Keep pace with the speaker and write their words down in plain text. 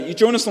you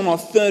join us on our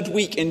third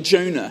week in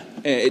Jonah.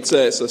 It's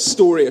a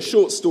story, a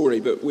short story,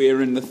 but we're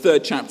in the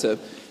third chapter.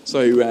 So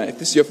if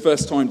this is your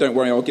first time, don't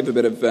worry, I'll give a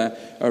bit of a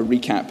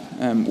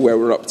recap where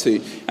we're up to.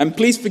 And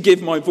please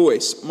forgive my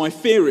voice. My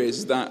fear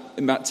is that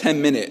in about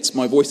 10 minutes,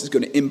 my voice is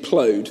going to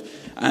implode,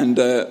 and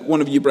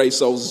one of you brave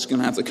souls is going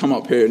to have to come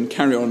up here and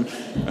carry on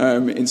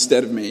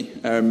instead of me.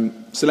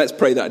 So let's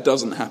pray that it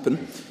doesn't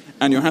happen.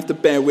 And you'll have to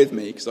bear with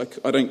me, because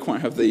I don't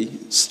quite have the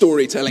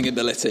storytelling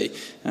ability,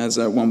 as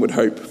one would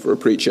hope for a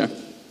preacher.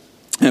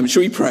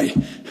 Shall we pray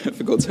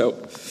for God's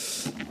help?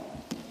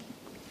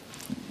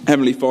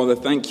 Heavenly Father,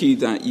 thank you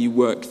that you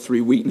work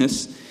through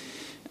weakness.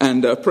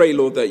 And I pray,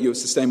 Lord, that you'll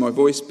sustain my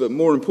voice. But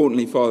more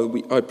importantly,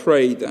 Father, I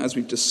pray that as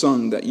we've just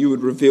sung, that you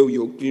would reveal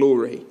your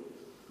glory,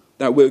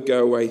 that we'll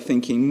go away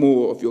thinking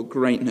more of your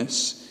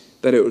greatness,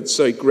 that it would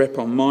so grip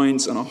our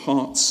minds and our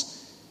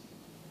hearts,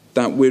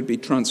 that we'd be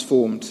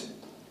transformed.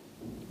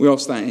 We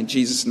ask that in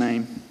Jesus'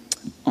 name.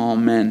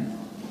 Amen.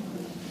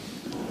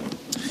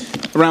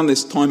 Around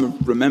this time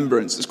of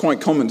remembrance, it's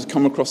quite common to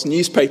come across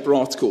newspaper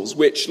articles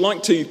which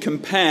like to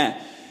compare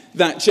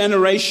that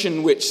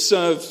generation which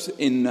served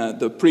in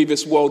the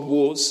previous world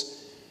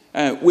wars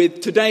with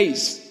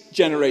today's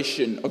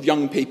generation of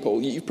young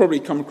people. You've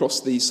probably come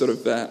across these sort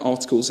of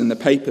articles in the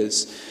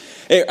papers.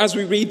 As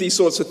we read these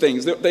sorts of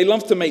things, they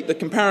love to make the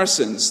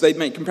comparisons. They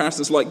make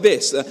comparisons like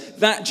this.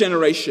 That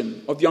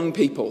generation of young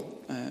people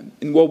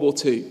in World War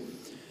II,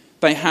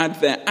 they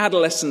had their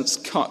adolescence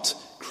cut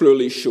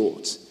cruelly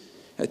short.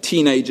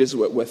 Teenagers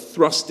were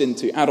thrust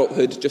into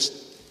adulthood just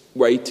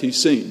way too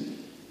soon.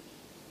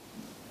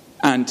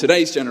 And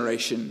today's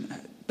generation,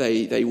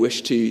 they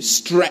wish to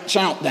stretch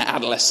out their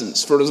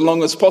adolescence for as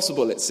long as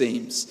possible, it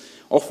seems,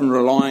 often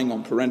relying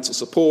on parental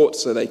support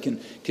so they can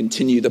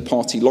continue the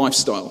party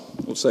lifestyle,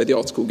 or so the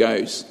article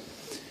goes.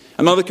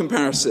 Another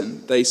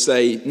comparison, they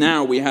say,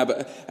 now we have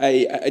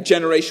a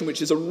generation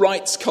which is a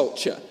rights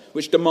culture,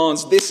 which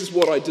demands this is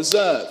what I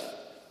deserve.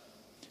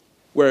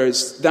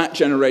 Whereas that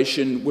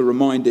generation, we're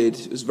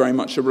reminded, was very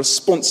much a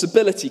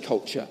responsibility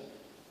culture,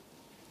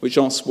 which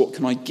asks, what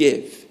can I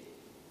give?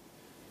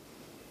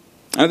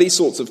 Now, these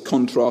sorts of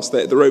contrasts,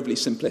 they're overly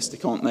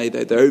simplistic, aren't they?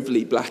 They're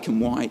overly black and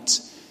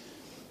white.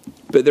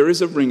 But there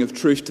is a ring of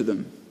truth to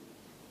them.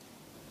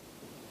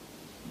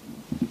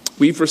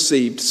 We've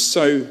received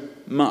so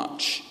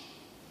much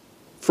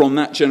from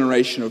that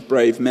generation of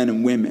brave men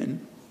and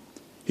women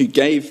who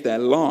gave their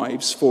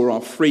lives for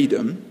our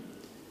freedom.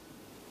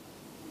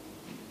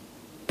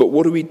 But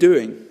what are we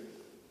doing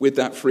with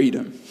that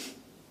freedom?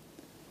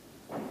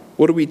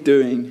 What are we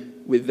doing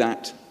with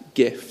that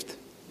gift?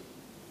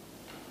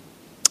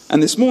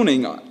 And this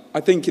morning,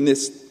 I think in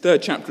this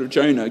third chapter of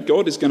Jonah,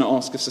 God is going to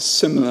ask us a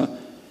similar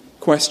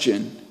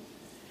question.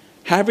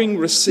 Having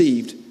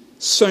received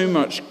so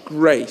much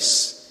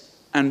grace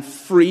and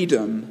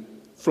freedom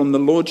from the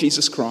Lord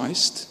Jesus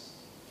Christ,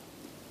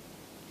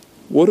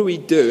 what are we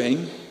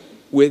doing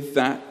with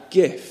that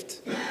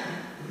gift?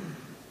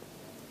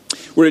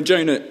 We're in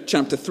Jonah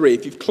chapter 3.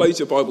 If you've closed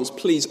your Bibles,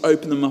 please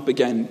open them up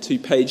again to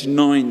page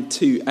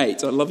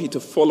 928. I'd love you to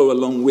follow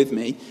along with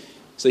me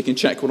so you can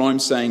check what I'm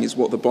saying is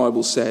what the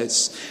Bible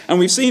says. And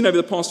we've seen over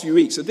the past few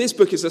weeks that this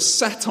book is a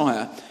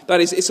satire. That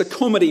is, it's a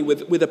comedy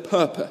with a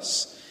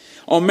purpose.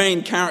 Our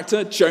main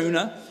character,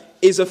 Jonah,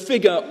 is a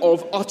figure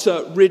of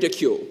utter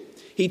ridicule.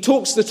 He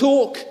talks the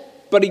talk,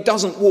 but he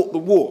doesn't walk the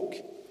walk.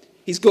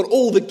 He's got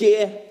all the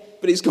gear,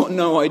 but he's got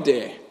no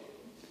idea.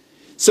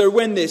 So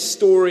when this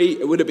story,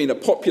 it would have been a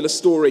popular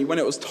story, when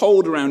it was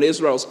told around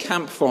Israel's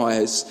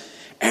campfires,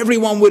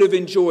 everyone would have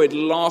enjoyed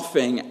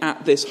laughing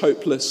at this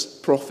hopeless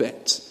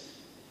prophet.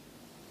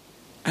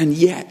 And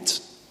yet,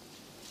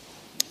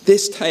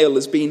 this tale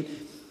has been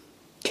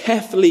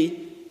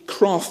carefully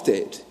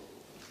crafted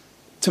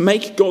to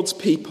make God's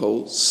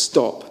people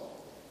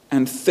stop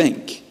and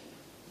think.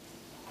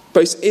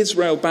 Both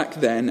Israel back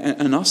then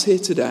and us here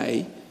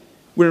today,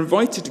 we're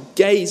invited to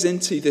gaze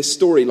into this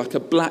story like a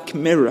black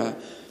mirror,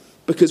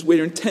 because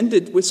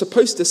we're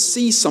supposed to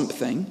see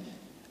something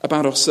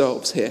about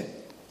ourselves here.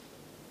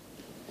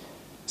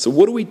 So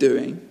what are we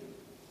doing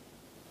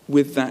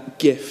with that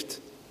gift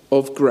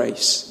of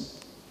grace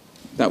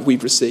that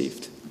we've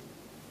received?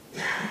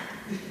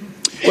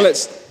 Well,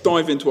 let's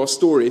dive into our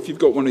story. If you've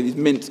got one of these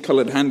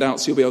mint-coloured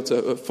handouts, you'll be able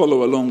to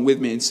follow along with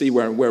me and see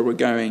where we're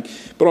going.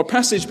 But our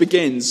passage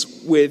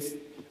begins with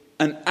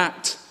an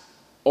act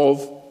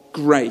of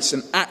grace,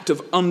 an act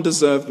of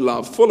undeserved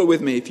love. Follow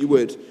with me, if you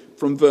would,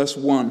 from verse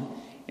 1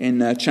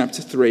 in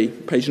chapter 3,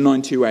 page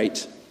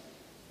 928.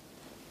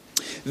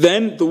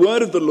 Then the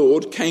word of the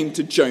Lord came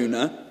to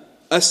Jonah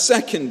a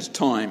second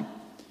time.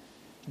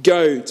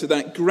 Go to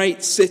that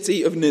great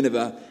city of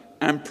Nineveh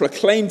and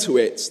proclaim to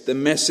it the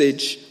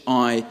message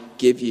I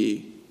give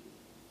you.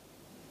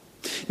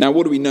 Now,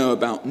 what do we know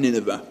about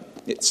Nineveh?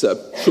 It's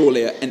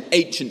surely an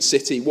ancient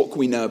city. What can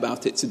we know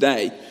about it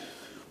today?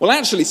 Well,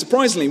 actually,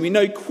 surprisingly, we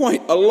know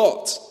quite a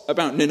lot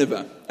about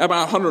Nineveh.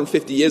 About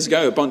 150 years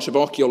ago, a bunch of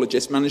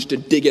archaeologists managed to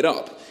dig it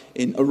up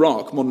in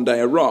Iraq,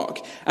 modern-day Iraq.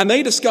 And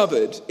they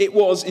discovered it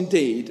was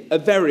indeed a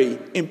very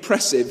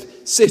impressive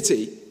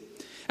city.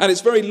 At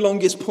its very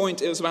longest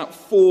point, it was about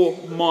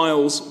 4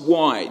 miles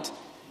wide.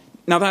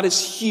 Now that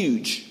is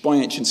huge by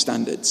ancient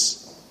standards.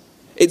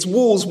 Its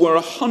walls were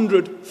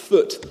 100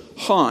 foot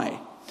high,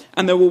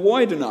 and they were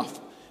wide enough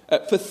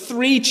for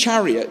 3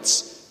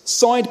 chariots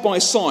side by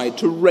side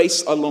to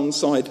race along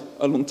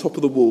top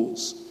of the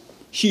walls.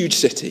 Huge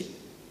city.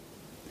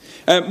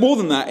 More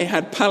than that, it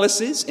had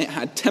palaces, it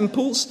had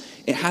temples,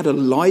 it had a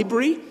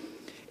library,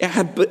 it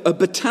had a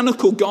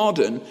botanical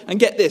garden, and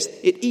get this,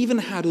 it even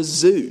had a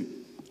zoo.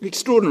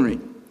 Extraordinary.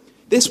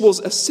 This was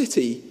a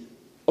city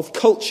of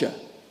culture.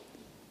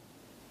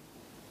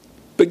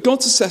 But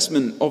God's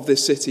assessment of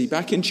this city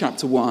back in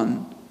chapter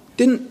 1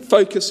 didn't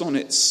focus on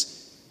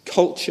its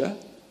culture,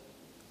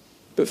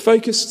 but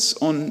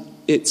focused on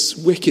its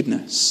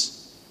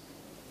wickedness.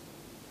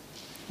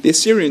 The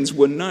Assyrians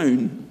were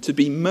known to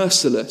be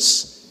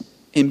merciless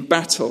in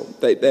battle.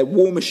 Their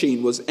war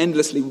machine was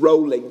endlessly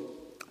rolling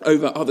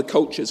over other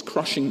cultures,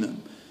 crushing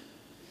them.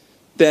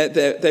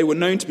 They were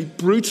known to be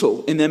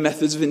brutal in their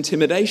methods of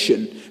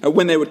intimidation.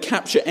 When they would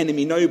capture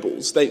enemy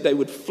nobles, they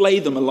would flay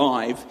them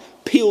alive,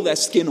 peel their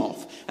skin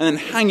off, and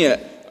then hang it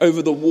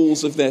over the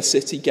walls of their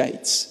city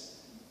gates.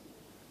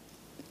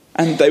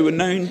 And they were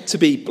known to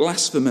be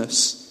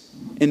blasphemous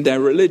in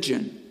their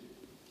religion.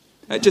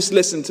 Just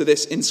listen to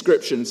this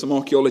inscription some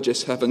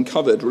archaeologists have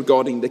uncovered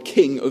regarding the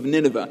king of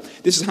Nineveh.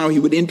 This is how he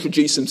would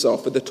introduce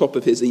himself at the top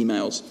of his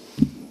emails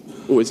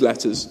or his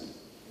letters.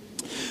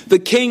 The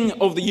king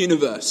of the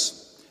universe,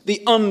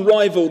 the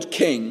unrivaled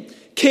king,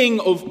 king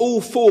of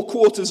all 4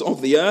 quarters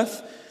of the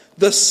earth,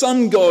 the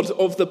sun god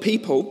of the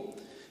people,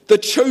 the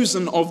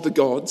chosen of the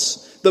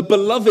gods, the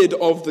beloved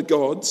of the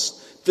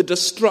gods, the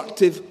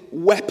destructive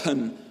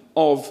weapon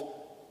of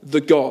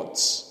the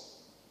gods.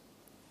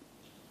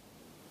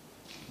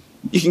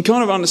 You can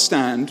kind of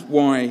understand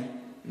why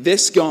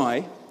this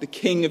guy, the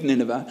king of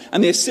Nineveh,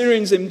 and the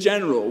Assyrians in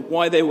general,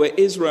 why they were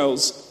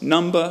Israel's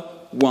number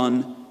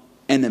 1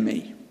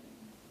 enemy.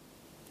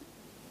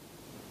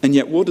 And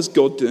yet what does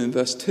God do in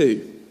verse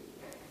 2?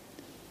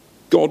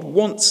 God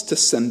wants to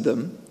send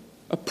them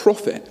a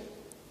prophet.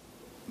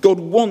 God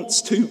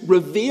wants to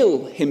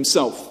reveal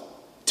himself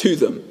to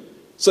them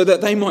so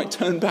that they might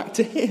turn back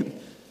to him.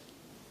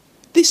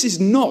 This is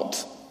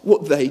not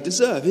what they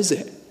deserve, is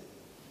it?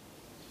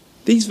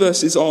 These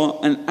verses are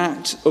an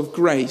act of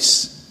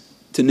grace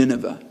to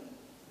Nineveh.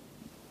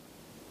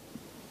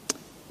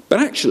 But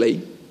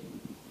actually,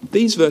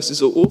 these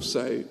verses are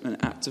also an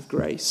act of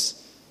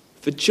grace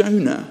for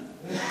Jonah.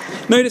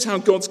 Notice how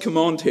God's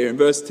command here in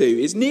verse 2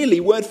 is nearly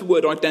word for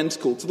word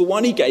identical to the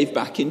one he gave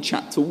back in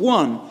chapter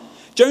 1.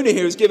 Jonah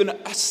here is given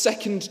a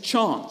second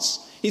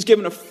chance. He's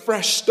given a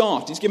fresh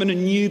start. He's given a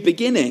new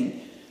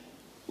beginning,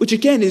 which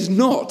again is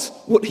not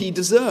what he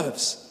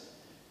deserves.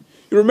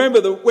 You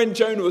remember that when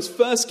Jonah was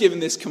first given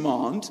this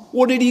command,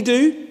 what did he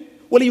do?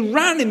 Well, he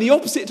ran in the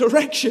opposite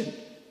direction.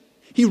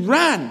 He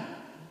ran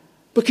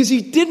because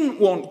he didn't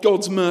want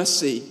God's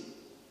mercy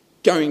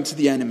going to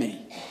the enemy.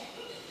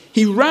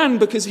 He ran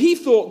because he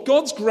thought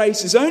God's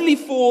grace is only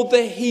for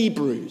the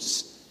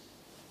Hebrews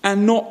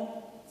and not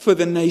for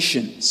the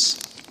nations.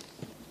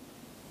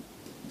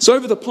 So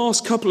over the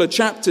past couple of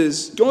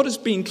chapters, God has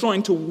been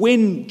trying to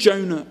win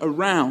Jonah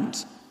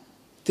around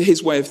to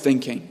his way of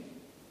thinking.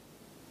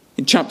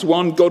 In chapter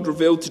 1, God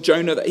revealed to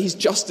Jonah that he's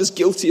just as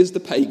guilty as the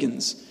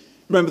pagans.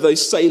 Remember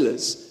those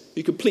sailors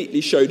who completely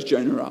showed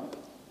Jonah up.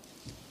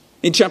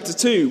 In chapter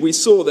 2, we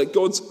saw that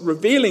God's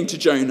revealing to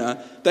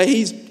Jonah that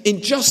he's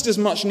in just as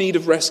much need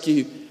of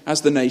rescue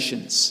as the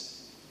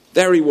nations.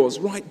 There he was,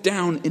 right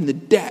down in the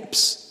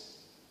depths.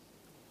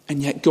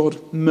 And yet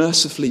God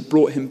mercifully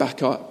brought him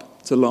back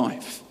up to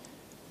life.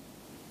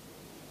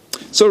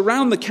 So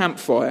around the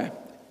campfire,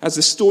 as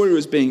the story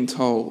was being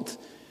told,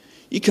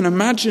 you can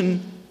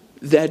imagine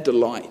their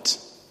delight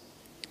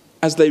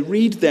as they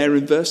read there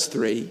in verse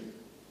 3,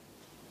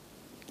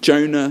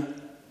 Jonah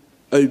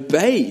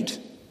obeyed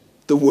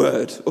the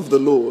word of the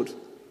Lord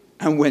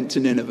and went to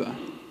Nineveh.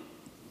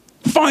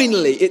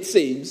 Finally, it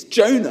seems,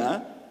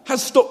 Jonah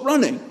has stopped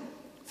running.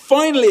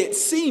 Finally, it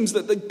seems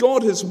that the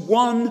God has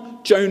won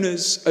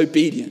Jonah's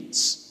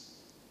obedience.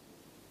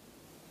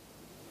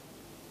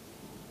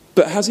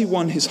 But has he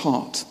won his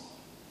heart?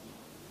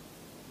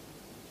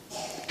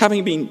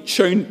 Having been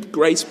shown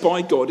grace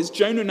by God, is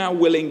Jonah now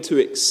willing to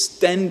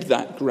extend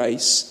that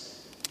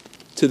grace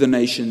to the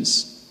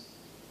nations?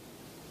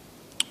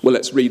 Well,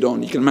 let's read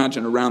on. You can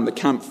imagine around the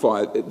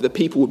campfire, the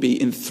people would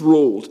be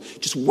enthralled,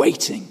 just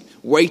waiting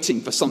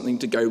for something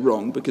to go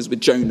wrong, because with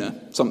Jonah,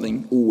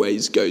 something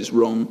always goes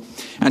wrong.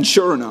 And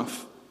sure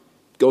enough,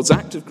 God's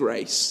act of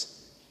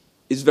grace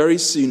is very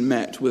soon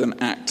met with an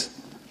act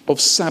of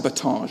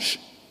sabotage.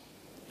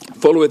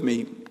 Follow with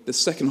me the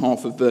second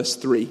half of verse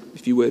 3,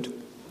 if you would.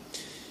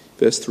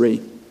 Verse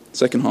 3,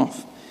 second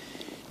half.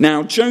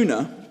 Now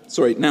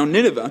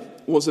Nineveh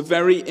was a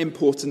very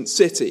important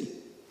city.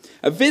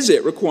 A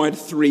visit required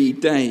 3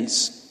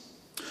 days.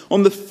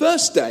 On the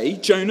first day,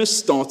 Jonah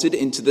started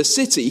into the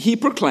city. He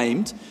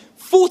proclaimed,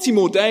 40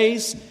 more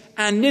days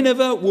and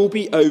Nineveh will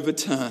be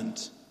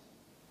overturned.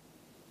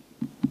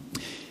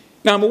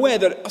 Now, I'm aware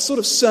that a sort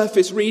of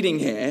surface reading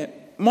here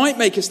might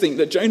make us think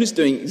that Jonah's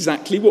doing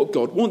exactly what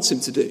God wants him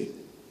to do.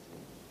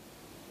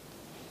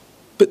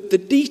 But the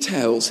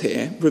details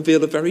here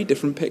reveal a very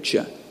different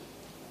picture.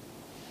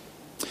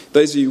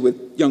 Those of you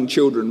with young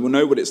children will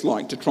know what it's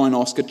like to try and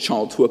ask a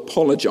child to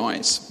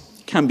apologise.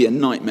 It can be a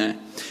nightmare.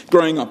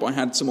 Growing up, I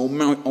had some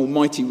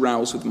almighty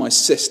rows with my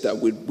sister.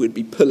 We'd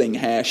be pulling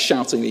hair,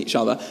 shouting at each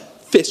other.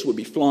 Fists would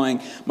be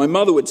flying. My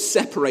mother would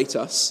separate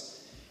us.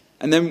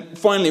 And then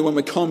finally, when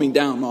we're calming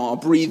down, our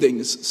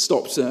breathings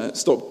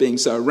stopped being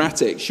so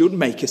erratic, she would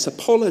make us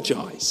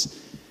apologise.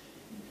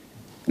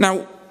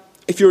 Now,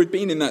 if you've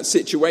been in that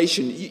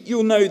situation,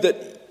 you'll know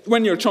that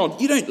when you're a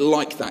child, you don't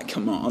like that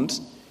command.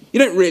 You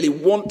don't really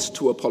want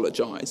to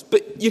apologise,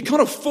 but you're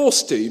kind of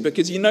forced to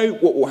because you know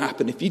what will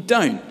happen if you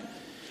don't.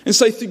 And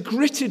so through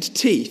gritted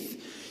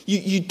teeth,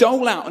 you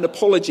dole out an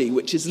apology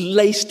which is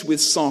laced with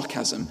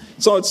sarcasm.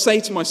 So I'd say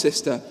to my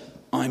sister,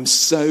 "I'm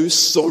so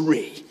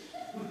sorry."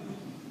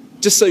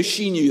 Just so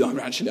she knew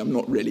I'm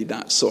not really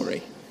that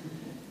sorry.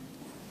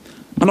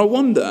 And I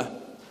wonder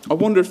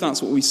if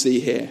that's what we see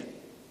here.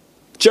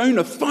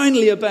 Jonah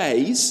finally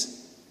obeys,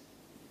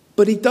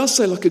 but he does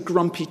so like a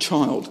grumpy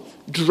child,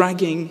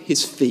 dragging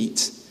his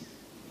feet.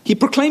 He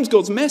proclaims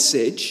God's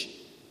message,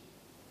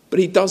 but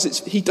he does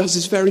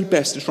his very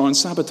best to try and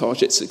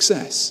sabotage its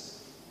success.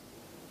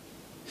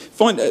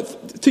 Find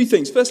two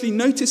things. Firstly,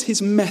 notice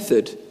his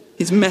method.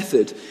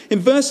 In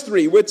verse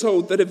 3, we're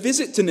told that a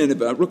visit to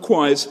Nineveh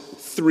requires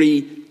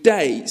 3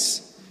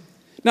 days.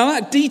 Now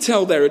that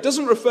detail there, it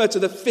doesn't refer to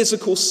the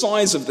physical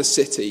size of the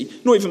city.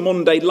 Not even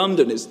modern-day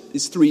London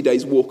is 3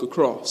 days walk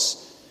across.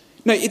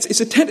 No, it's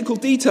a technical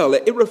detail.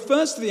 It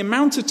refers to the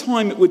amount of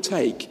time it would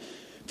take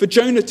for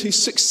Jonah to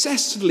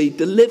successfully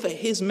deliver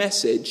his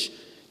message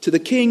to the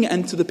king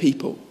and to the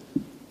people.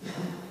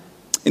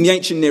 In the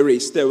ancient Near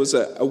East, there was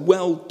a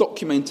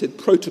well-documented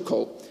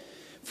protocol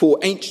for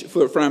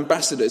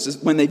ambassadors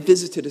when they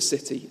visited a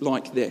city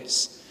like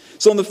this.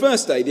 So on the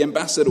first day, the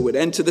ambassador would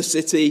enter the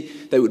city,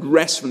 they would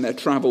rest from their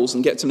travels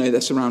and get to know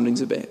their surroundings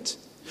a bit.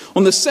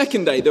 On the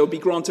second day, they would be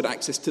granted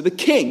access to the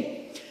king,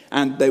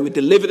 and they would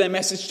deliver their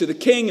message to the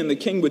king, and the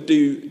king would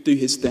do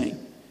his thing.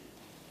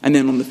 And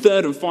then on the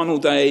third and final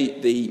day,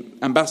 the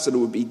ambassador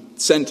would be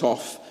sent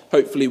off,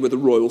 hopefully with a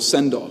royal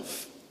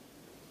send-off.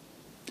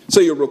 So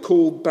you'll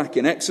recall back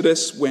in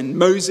Exodus when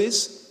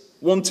Moses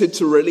wanted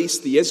to release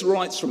the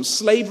Israelites from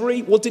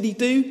slavery. What did he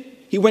do?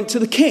 He went to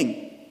the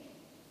king,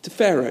 to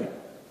Pharaoh.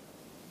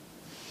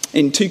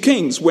 In 2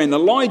 Kings, when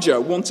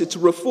Elijah wanted to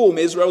reform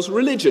Israel's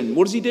religion,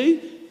 what does he do?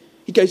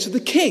 He goes to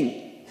the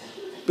king,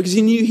 because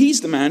he knew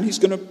he's the man who's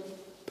going to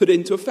put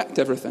into effect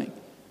everything.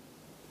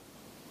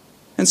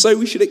 And so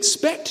we should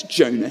expect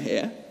Jonah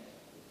here,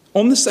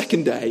 on the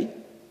second day,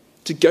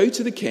 to go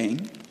to the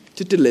king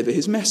to deliver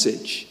his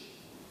message.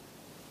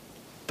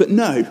 But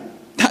no,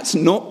 that's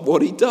not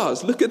what he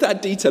does. Look at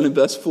that detail in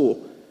verse 4.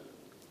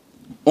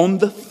 On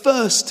the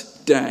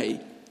first day,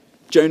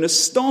 Jonah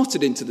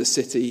started into the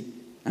city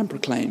and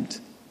proclaimed.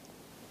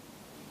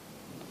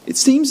 It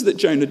seems that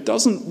Jonah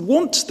doesn't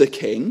want the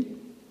king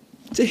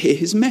to hear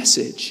his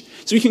message.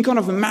 So we can kind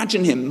of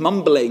imagine him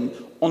mumbling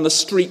on the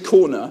street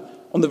corner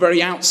on the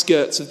very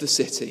outskirts of the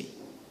city,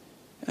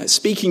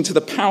 speaking to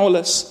the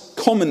powerless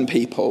common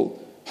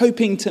people,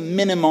 hoping to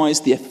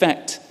minimize the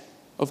effect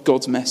of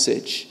God's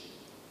message,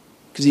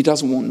 because he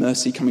doesn't want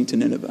mercy coming to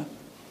Nineveh.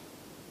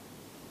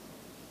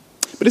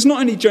 But it's not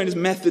only Jonah's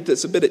method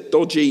that's a bit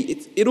dodgy,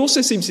 it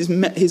also seems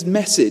his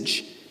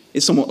message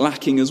is somewhat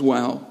lacking as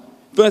well.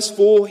 Verse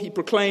 4, he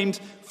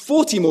proclaimed,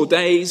 40 more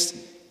days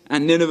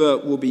and Nineveh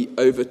will be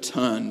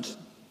overturned.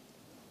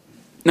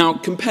 Now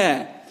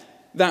compare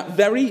that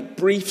very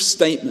brief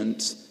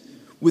statement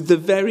with the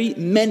very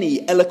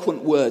many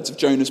eloquent words of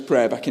Jonah's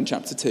prayer back in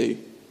chapter 2.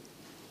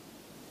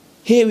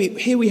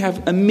 Here we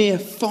have a mere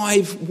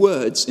 5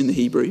 words in the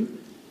Hebrew,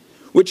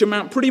 which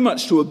amount pretty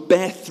much to a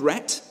bare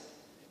threat.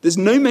 There's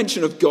no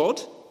mention of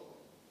God.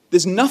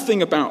 There's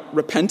nothing about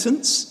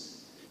repentance.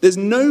 There's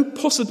no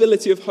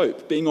possibility of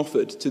hope being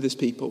offered to this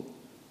people.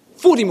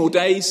 40 more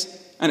days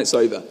and it's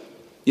over.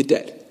 You're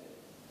dead.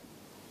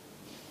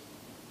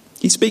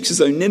 He speaks as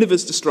though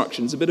Nineveh's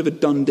destruction is a bit of a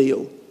done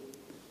deal.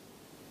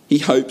 He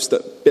hopes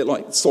that, a bit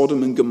like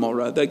Sodom and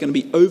Gomorrah, they're going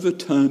to be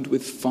overturned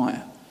with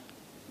fire.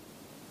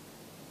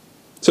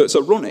 So it's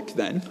ironic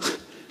then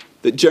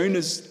that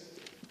Jonah's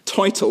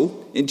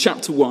title in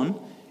chapter 1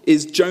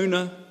 is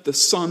Jonah, the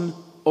son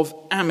of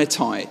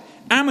Amittai.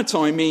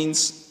 Amittai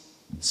means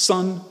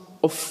son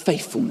of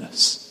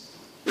faithfulness.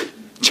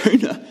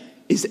 Jonah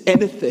is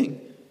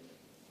anything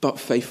but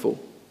faithful.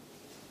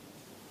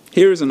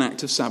 Here is an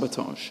act of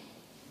sabotage.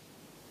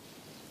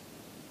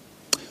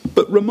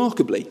 But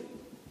remarkably,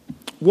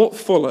 what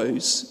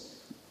follows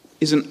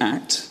is an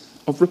act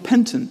of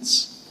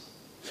repentance.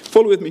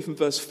 Follow with me from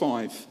verse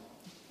 5.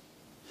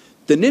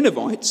 The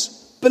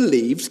Ninevites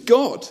believed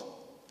God.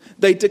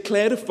 They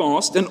declared a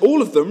fast, and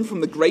all of them, from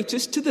the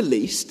greatest to the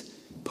least,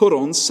 put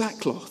on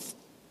sackcloth.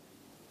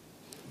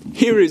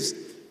 Here is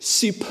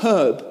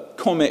superb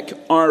comic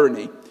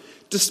irony.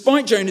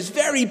 despite Jonah's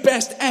very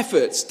best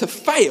efforts to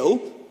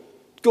fail,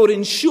 God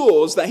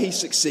ensures that he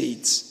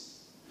succeeds.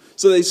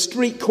 So those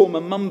street corner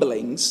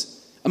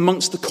mumblings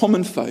amongst the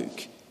common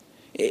folk,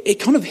 it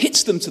kind of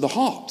hits them to the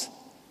heart.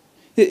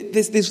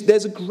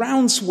 There's a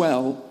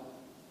groundswell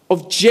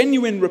of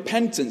genuine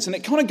repentance, and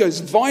it kind of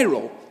goes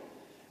viral.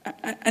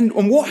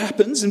 And what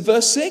happens in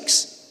verse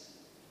 6?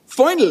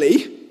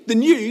 Finally, the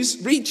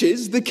news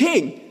reaches the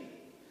king,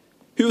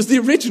 who was the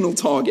original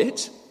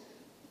target.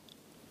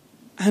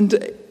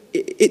 And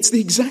it's the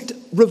exact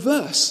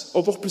reverse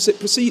of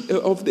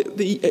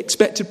the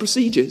expected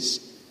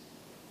procedures.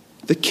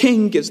 The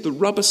king gives the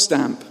rubber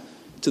stamp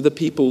to the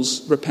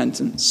people's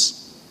repentance.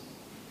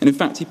 And in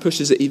fact, he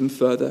pushes it even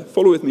further.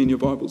 Follow with me in your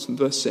Bibles in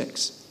verse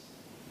 6.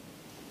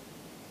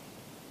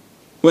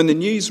 When the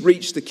news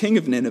reached the king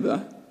of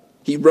Nineveh,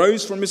 he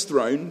rose from his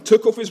throne,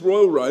 took off his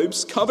royal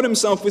robes, covered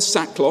himself with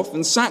sackcloth,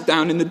 and sat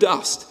down in the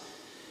dust.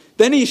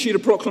 Then he issued a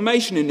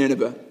proclamation in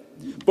Nineveh.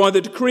 By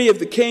the decree of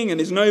the king and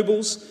his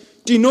nobles,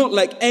 do not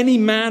let any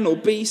man or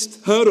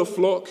beast, herd or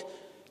flock,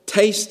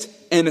 taste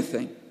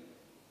anything.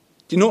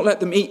 Do not let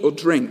them eat or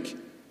drink,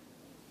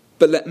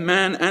 but let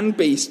man and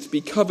beast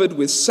be covered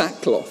with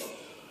sackcloth.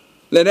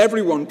 Let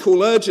everyone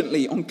call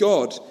urgently on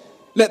God.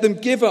 Let them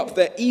give up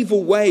their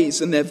evil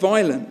ways and their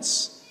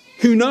violence.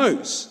 Who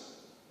knows?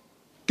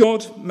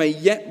 God may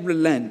yet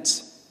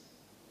relent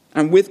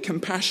and with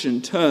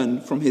compassion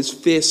turn from his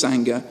fierce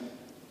anger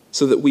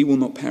so that we will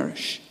not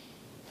perish.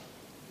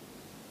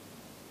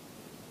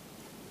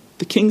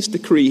 The king's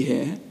decree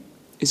here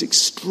is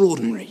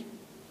extraordinary.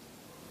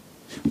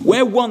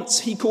 Where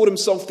once he called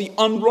himself the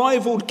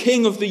unrivaled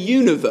king of the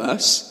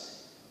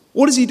universe,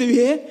 what does he do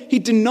here? He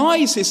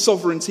denies his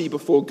sovereignty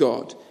before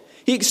God.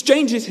 He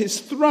exchanges his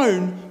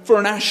throne for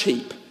an ash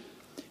heap,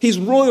 his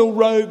royal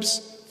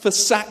robes for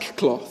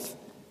sackcloth.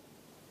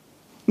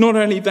 Not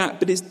only that,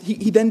 but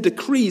he then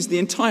decrees the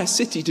entire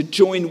city to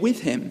join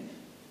with him.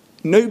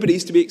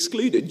 Nobody's to be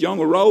excluded, young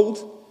or old,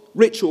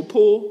 rich or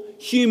poor,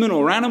 human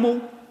or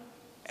animal.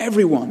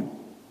 Everyone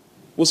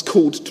was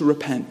called to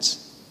repent.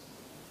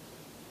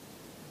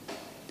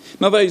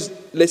 Now, those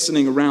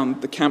listening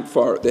around the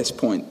campfire at this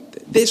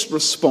point, this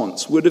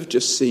response would have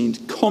just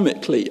seemed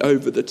comically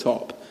over the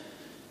top.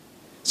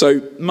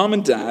 So, Mum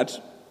and Dad,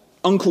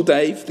 Uncle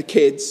Dave, the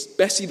kids,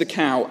 Bessie the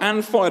cow,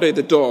 and Fido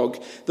the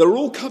dog, they're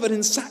all covered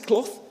in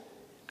sackcloth,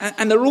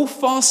 and they're all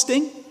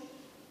fasting.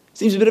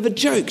 Seems a bit of a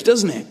joke,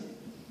 doesn't it?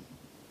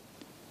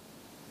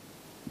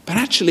 But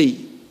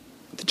actually,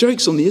 the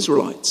joke's on the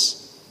Israelites.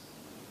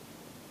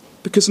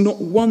 Because not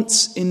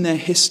once in their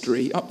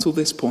history, up till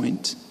this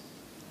point,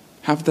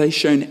 have they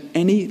shown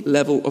any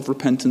level of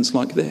repentance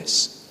like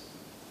this.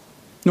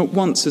 Not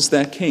once has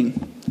their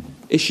king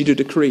issued a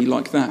decree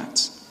like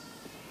that.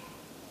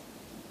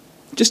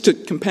 Just to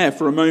compare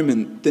for a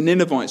moment the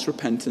Ninevites'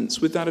 repentance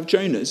with that of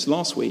Jonah's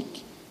last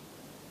week,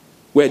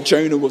 where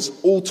Jonah was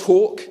all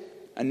talk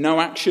and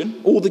no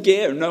action, all the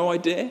gear and no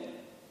idea.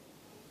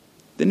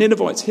 The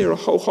Ninevites here are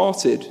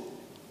wholehearted.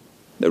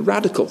 They're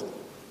radical.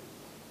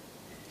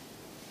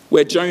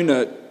 Where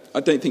Jonah,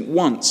 I don't think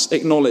once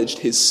acknowledged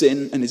his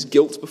sin and his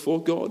guilt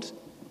before God.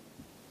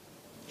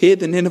 Here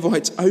the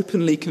Ninevites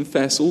openly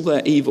confess all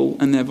their evil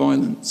and their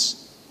violence.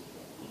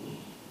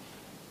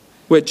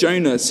 Where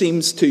Jonah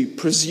seems to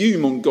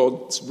presume on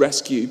God's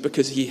rescue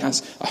because he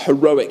has a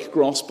heroic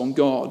grasp on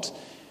God.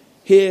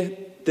 Here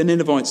the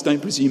Ninevites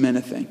don't presume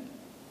anything.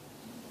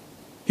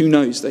 Who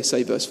knows, they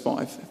say, verse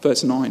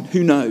 9.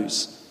 Who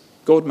knows?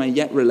 God may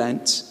yet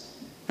relent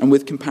and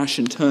with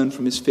compassion turn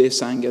from his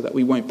fierce anger that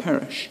we won't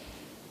perish.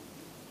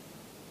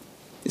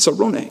 It's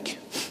ironic.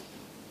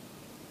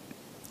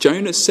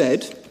 Jonah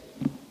said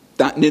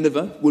that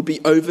Nineveh would be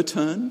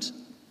overturned.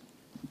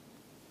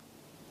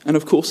 And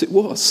of course it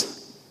was.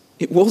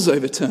 It was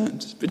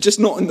overturned, but just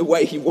not in the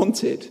way he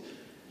wanted.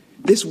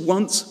 This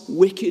once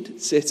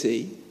wicked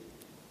city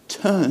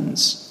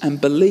turns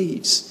and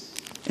believes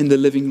in the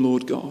living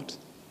Lord God.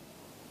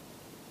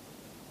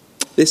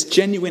 This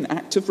genuine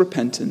act of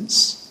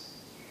repentance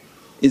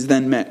is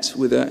then met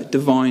with a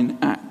divine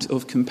act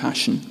of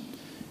compassion.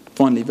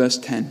 Finally, verse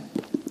 10.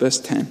 Verse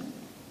 10.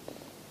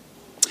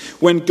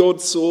 When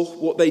God saw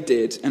what they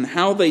did and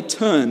how they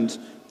turned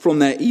from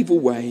their evil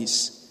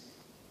ways,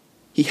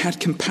 he had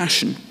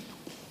compassion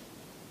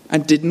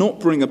and did not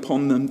bring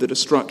upon them the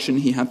destruction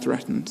he had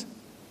threatened.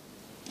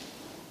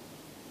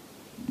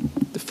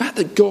 The fact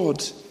that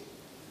God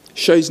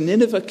shows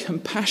Nineveh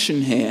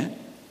compassion here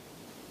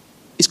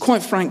is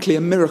quite frankly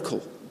a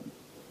miracle.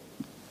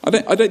 I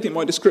don't think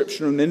my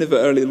description of Nineveh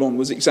earlier on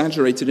was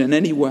exaggerated in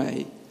any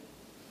way.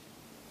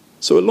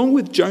 So along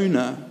with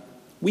Jonah,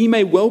 we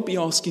may well be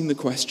asking the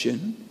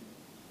question,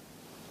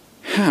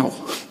 how?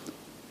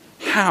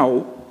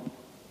 How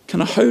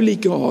can a holy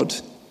God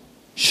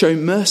show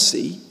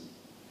mercy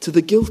to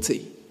the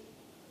guilty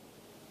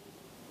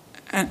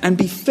and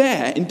be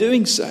fair in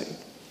doing so? I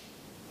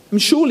mean,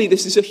 surely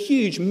this is a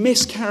huge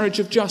miscarriage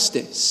of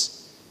justice.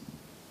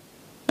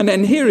 And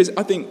then here is,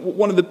 I think,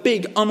 one of the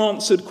big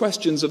unanswered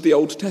questions of the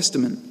Old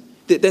Testament.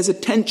 That there's a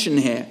tension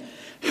here.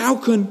 How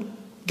can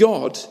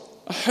God,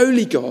 a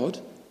holy God,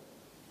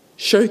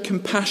 show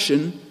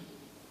compassion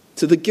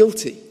to the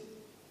guilty?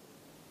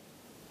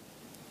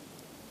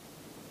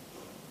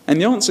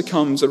 And the answer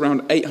comes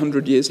around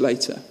 800 years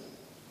later,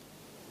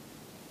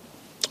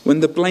 when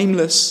the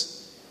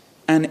blameless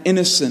and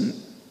innocent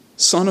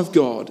Son of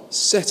God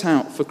set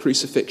out for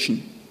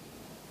crucifixion.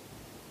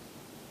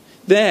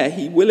 There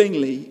he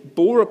willingly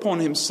bore upon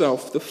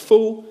himself the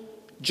full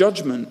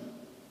judgment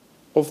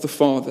of the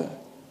Father.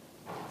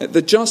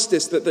 The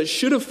justice that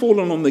should have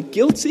fallen on the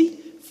guilty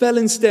fell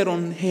instead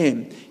on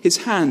him, his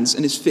hands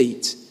and his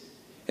feet.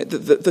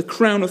 The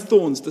crown of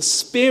thorns, the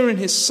spear in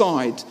his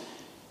side,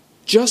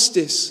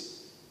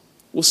 justice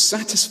was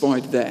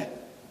satisfied there.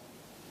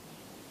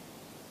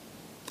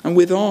 And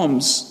with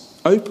arms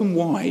open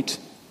wide,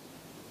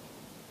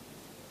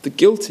 the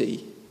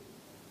guilty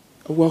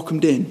are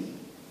welcomed in,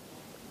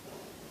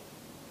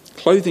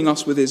 clothing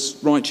us with his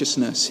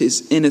righteousness,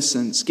 his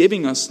innocence,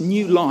 giving us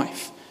new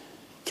life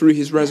through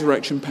his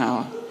resurrection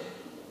power.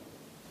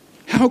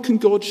 How can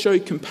God show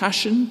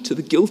compassion to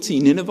the guilty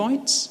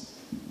Ninevites?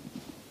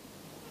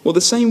 Well,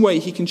 the same way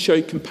he can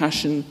show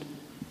compassion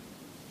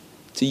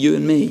to you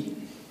and me,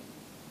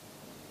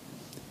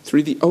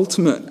 through the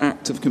ultimate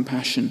act of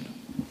compassion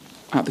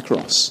at the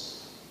cross.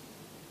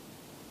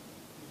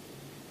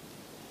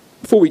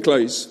 Before we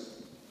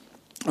close,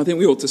 I think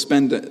we ought to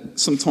spend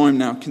some time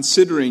now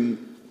considering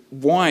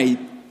why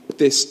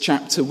this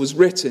chapter was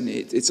written.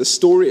 It's a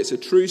story, it's a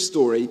true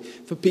story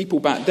for people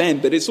back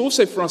then, but it's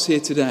also for us here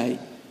today.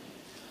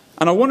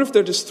 And I wonder if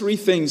there are just three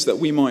things that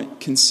we might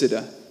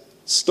consider.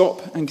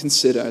 Stop and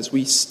consider as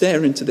we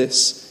stare into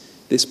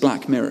this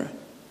black mirror.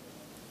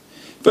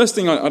 First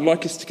thing I'd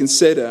like us to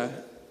consider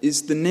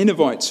is the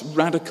Ninevites'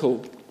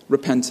 radical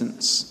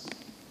repentance.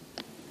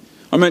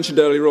 I mentioned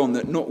earlier on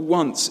that not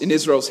once in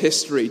Israel's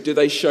history do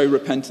they show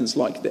repentance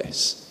like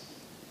this.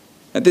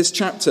 And this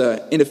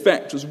chapter, in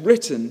effect, was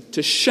written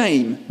to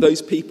shame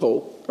those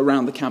people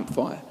around the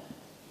campfire.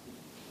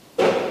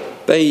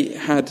 They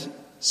had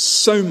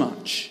so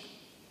much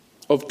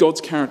of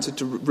God's character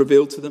to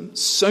reveal to them,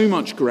 so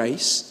much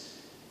grace.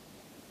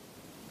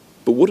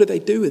 But what did they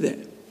do with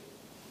it?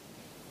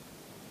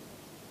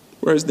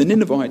 Whereas the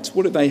Ninevites,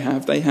 what did they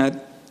have? They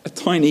had a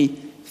tiny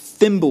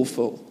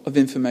thimbleful of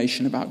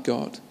information about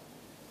God.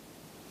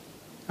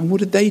 And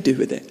what did they do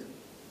with it?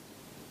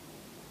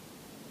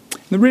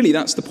 And really,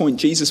 that's the point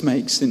Jesus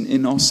makes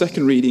in our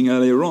second reading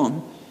earlier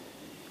on.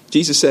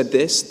 Jesus said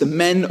this: the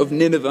men of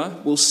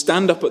Nineveh will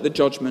stand up at the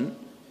judgment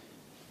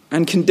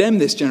and condemn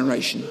this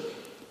generation.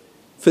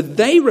 For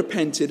they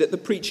repented at the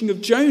preaching of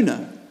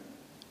Jonah,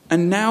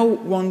 and now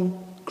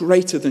one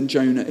greater than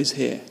Jonah is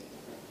here.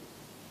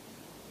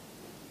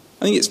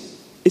 I think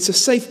it's a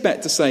safe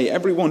bet to say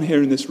everyone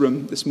here in this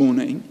room this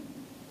morning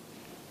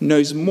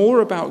knows more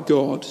about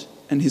God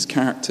and his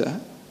character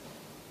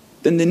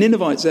than the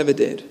Ninevites ever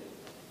did.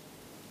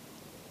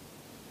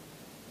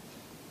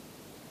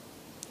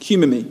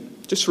 Humour me,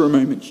 just for a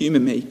moment, humour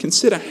me.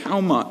 Consider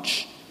how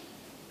much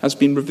has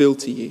been revealed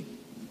to you.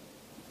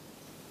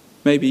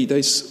 Maybe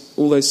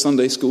all those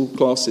Sunday school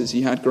classes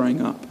you had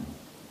growing up.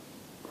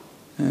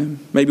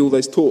 Maybe all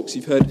those talks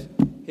you've heard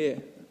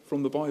here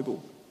from the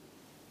Bible.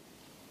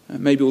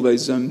 Maybe all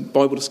those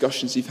Bible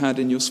discussions you've had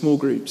in your small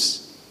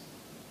groups.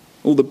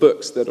 All the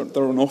books that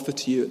are on offer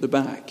to you at the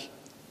back.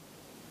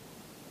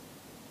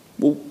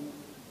 Well,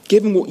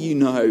 given what you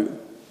know,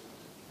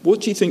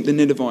 what do you think the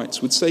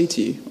Ninevites would say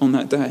to you on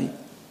that day?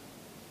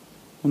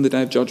 On the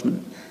day of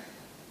judgment?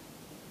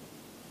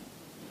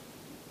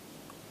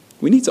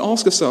 We need to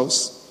ask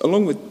ourselves,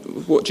 along with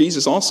what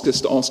Jesus asks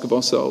us to ask of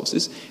ourselves,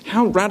 is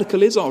how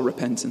radical is our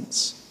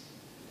repentance?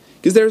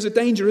 Because there is a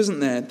danger, isn't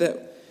there,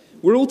 that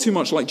we're all too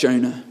much like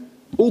Jonah.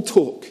 All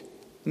talk,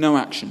 no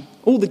action.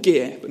 All the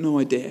gear, but no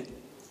idea.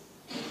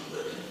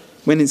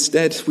 When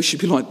instead we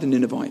should be like the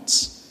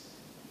Ninevites.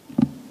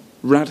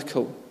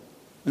 Radical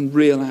and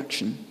real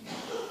action.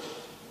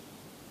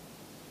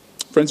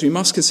 Friends, we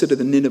must consider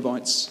the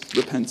Ninevites'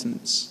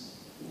 repentance.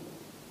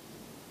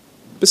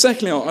 But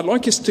secondly, I'd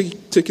like us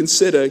to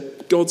consider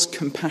God's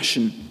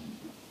compassion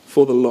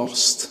for the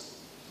lost.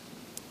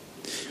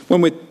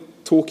 When we're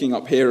talking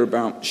up here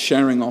about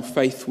sharing our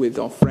faith with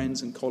our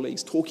friends and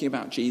colleagues, talking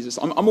about Jesus,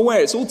 I'm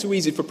aware it's all too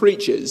easy for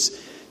preachers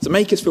to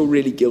make us feel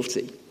really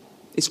guilty.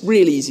 It's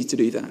really easy to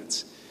do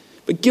that.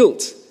 But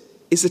guilt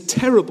is a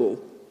terrible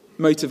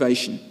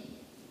motivation.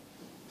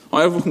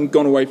 I have often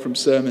gone away from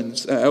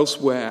sermons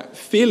elsewhere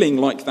feeling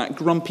like that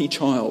grumpy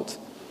child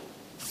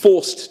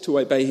forced to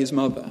obey his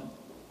mother,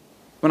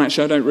 when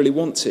actually I don't really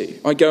want to.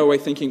 I go away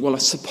thinking, well, I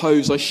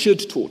suppose I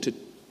should talk to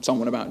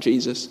someone about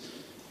Jesus.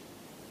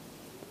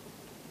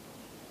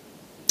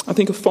 I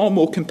think a far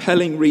more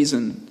compelling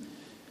reason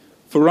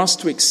for us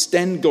to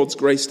extend God's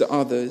grace to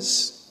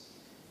others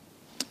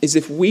is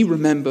if we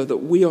remember that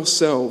we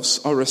ourselves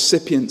are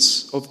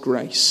recipients of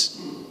grace.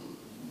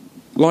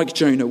 Like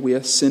Jonah, we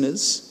are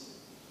sinners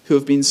who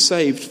have been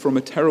saved from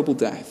a terrible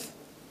death,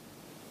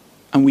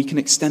 and we can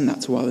extend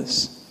that to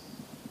others.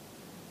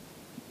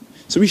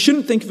 So we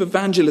shouldn't think of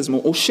evangelism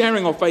or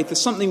sharing our faith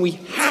as something we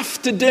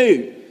have to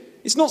do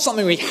It's not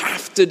something we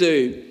have to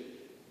do.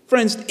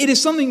 Friends, it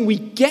is something we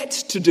get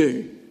to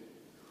do.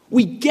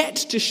 We get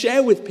to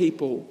share with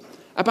people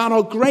about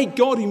our great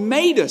God who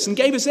made us and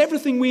gave us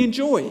everything we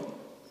enjoy.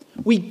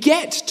 We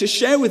get to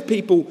share with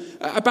people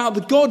about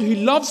the God who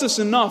loves us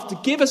enough to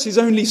give us his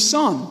only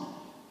Son.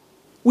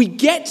 We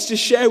get to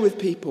share with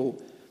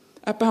people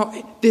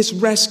about this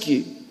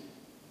rescue,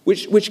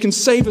 which can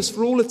save us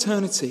for all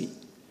eternity.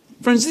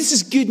 Friends, this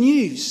is good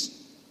news.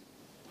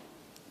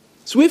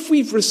 So if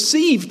we've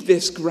received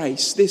this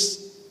grace,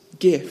 this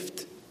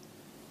gift,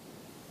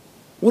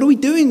 what are we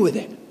doing with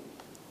it?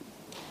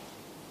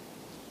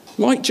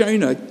 Like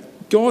Jonah,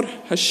 God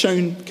has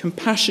shown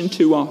compassion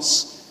to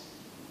us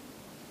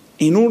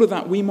in order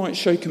that we might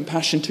show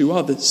compassion to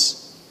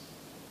others.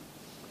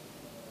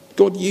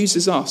 God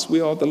uses us. We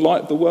are the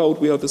light of the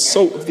world. We are the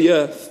salt of the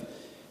earth.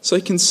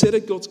 So consider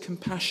God's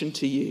compassion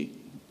to you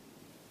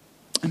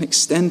and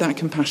extend that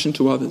compassion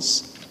to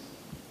others.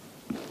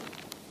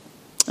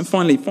 And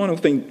finally, final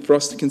thing for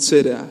us to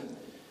consider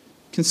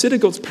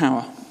God's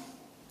power.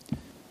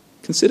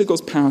 Consider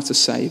God's power to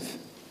save.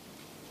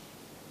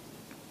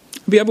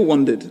 Have you ever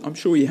wondered, I'm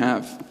sure you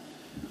have,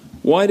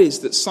 why it is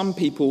that some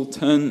people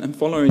turn and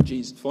follow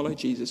Jesus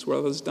where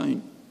others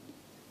don't?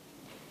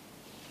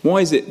 Why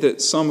is it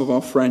that some of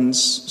our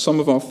friends, some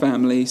of our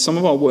family, some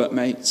of our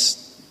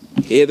workmates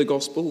hear the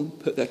gospel and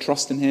put their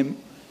trust in him,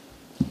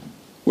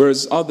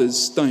 whereas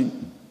others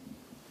don't?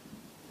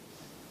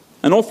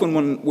 And often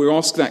when we're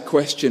asked that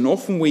question,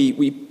 often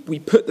we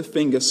put the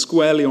finger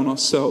squarely on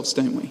ourselves,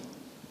 don't we?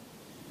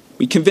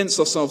 We convince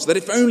ourselves that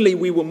if only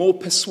we were more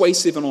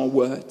persuasive in our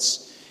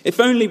words, if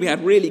only we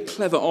had really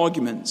clever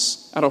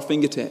arguments at our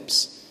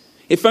fingertips,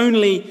 if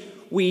only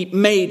we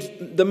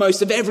made the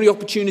most of every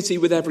opportunity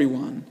with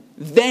everyone,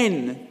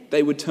 then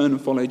they would turn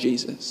and follow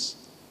Jesus.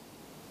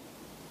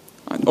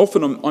 And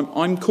often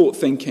I'm caught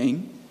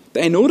thinking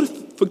that in order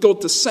for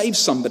God to save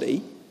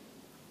somebody,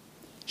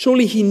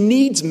 surely he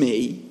needs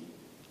me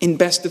in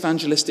best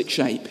evangelistic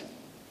shape.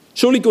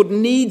 Surely God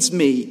needs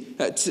me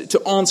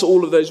to answer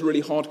all of those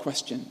really hard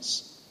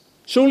questions.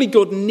 Surely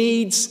God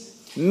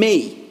needs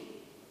me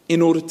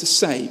in order to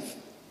save.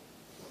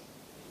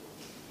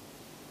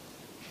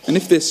 And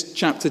if this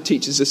chapter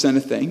teaches us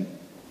anything,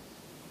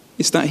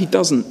 it's that he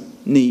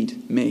doesn't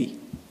need me.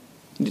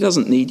 He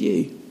doesn't need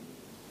you.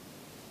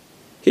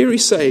 Here he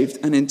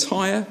saved an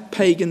entire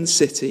pagan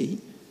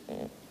city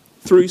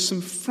through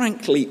some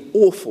frankly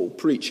awful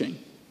preaching.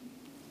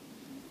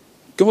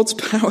 God's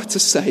power to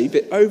save,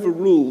 it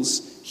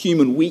overrules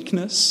human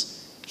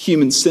weakness,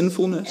 human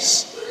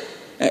sinfulness.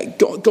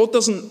 God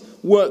doesn't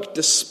work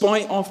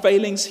despite our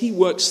failings, he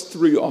works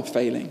through our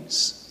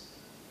failings.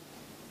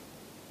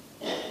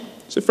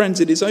 So friends,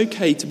 it is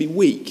okay to be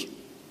weak.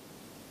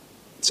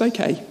 It's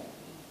okay.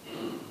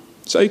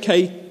 It's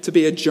okay to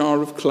be a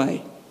jar of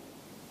clay.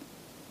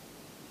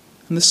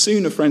 And the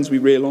sooner, friends, we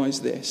realise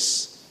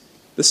this,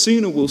 the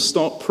sooner we'll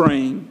start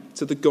praying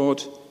to the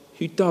God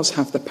who does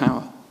have the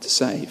power to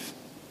save.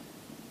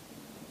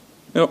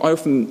 You know, I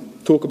often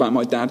talk about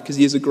my dad because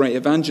he is a great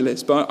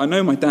evangelist, but I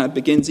know my dad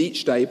begins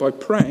each day by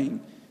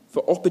praying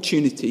for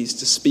opportunities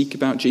to speak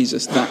about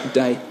Jesus that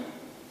day.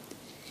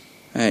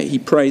 He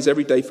prays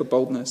every day for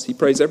boldness. He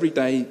prays every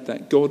day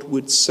that God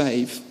would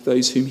save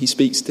those whom he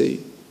speaks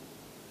to.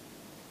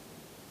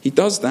 He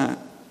does that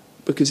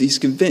because he's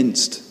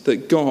convinced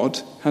that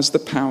God has the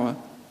power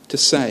to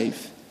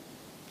save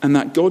and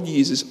that God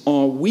uses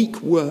our weak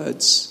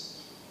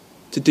words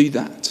to do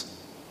that.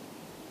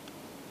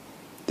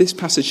 This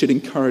passage should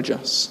encourage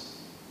us.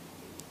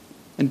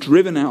 And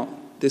driven out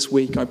this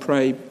week, I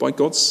pray, by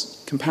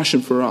God's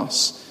compassion for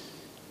us,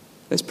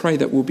 let's pray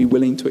that we'll be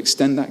willing to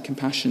extend that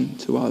compassion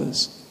to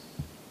others.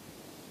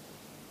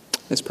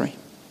 Let's pray.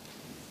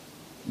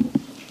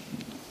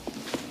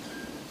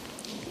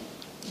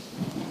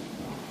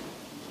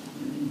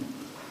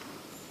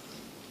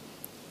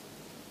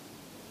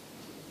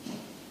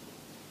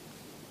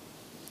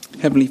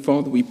 Heavenly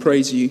Father, we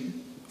praise you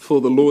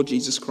for the Lord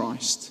Jesus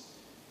Christ,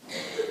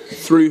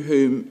 through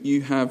whom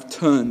you have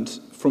turned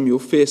from your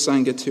fierce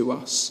anger to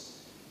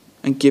us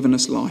and given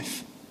us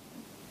life.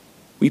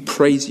 We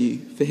praise you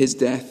for his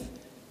death.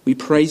 We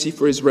praise you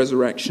for his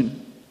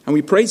resurrection. And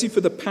we praise you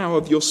for the power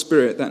of your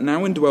Spirit that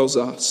now indwells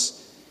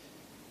us.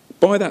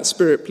 By that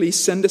Spirit,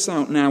 please send us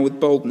out now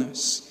with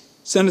boldness.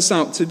 Send us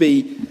out to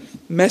be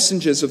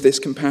messengers of this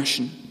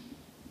compassion,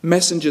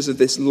 messengers of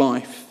this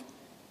life.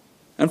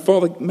 And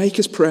Father, make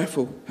us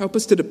prayerful. Help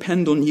us to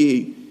depend on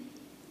you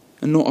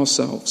and not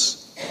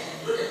ourselves.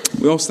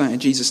 We ask that in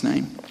Jesus'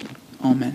 name. Amen.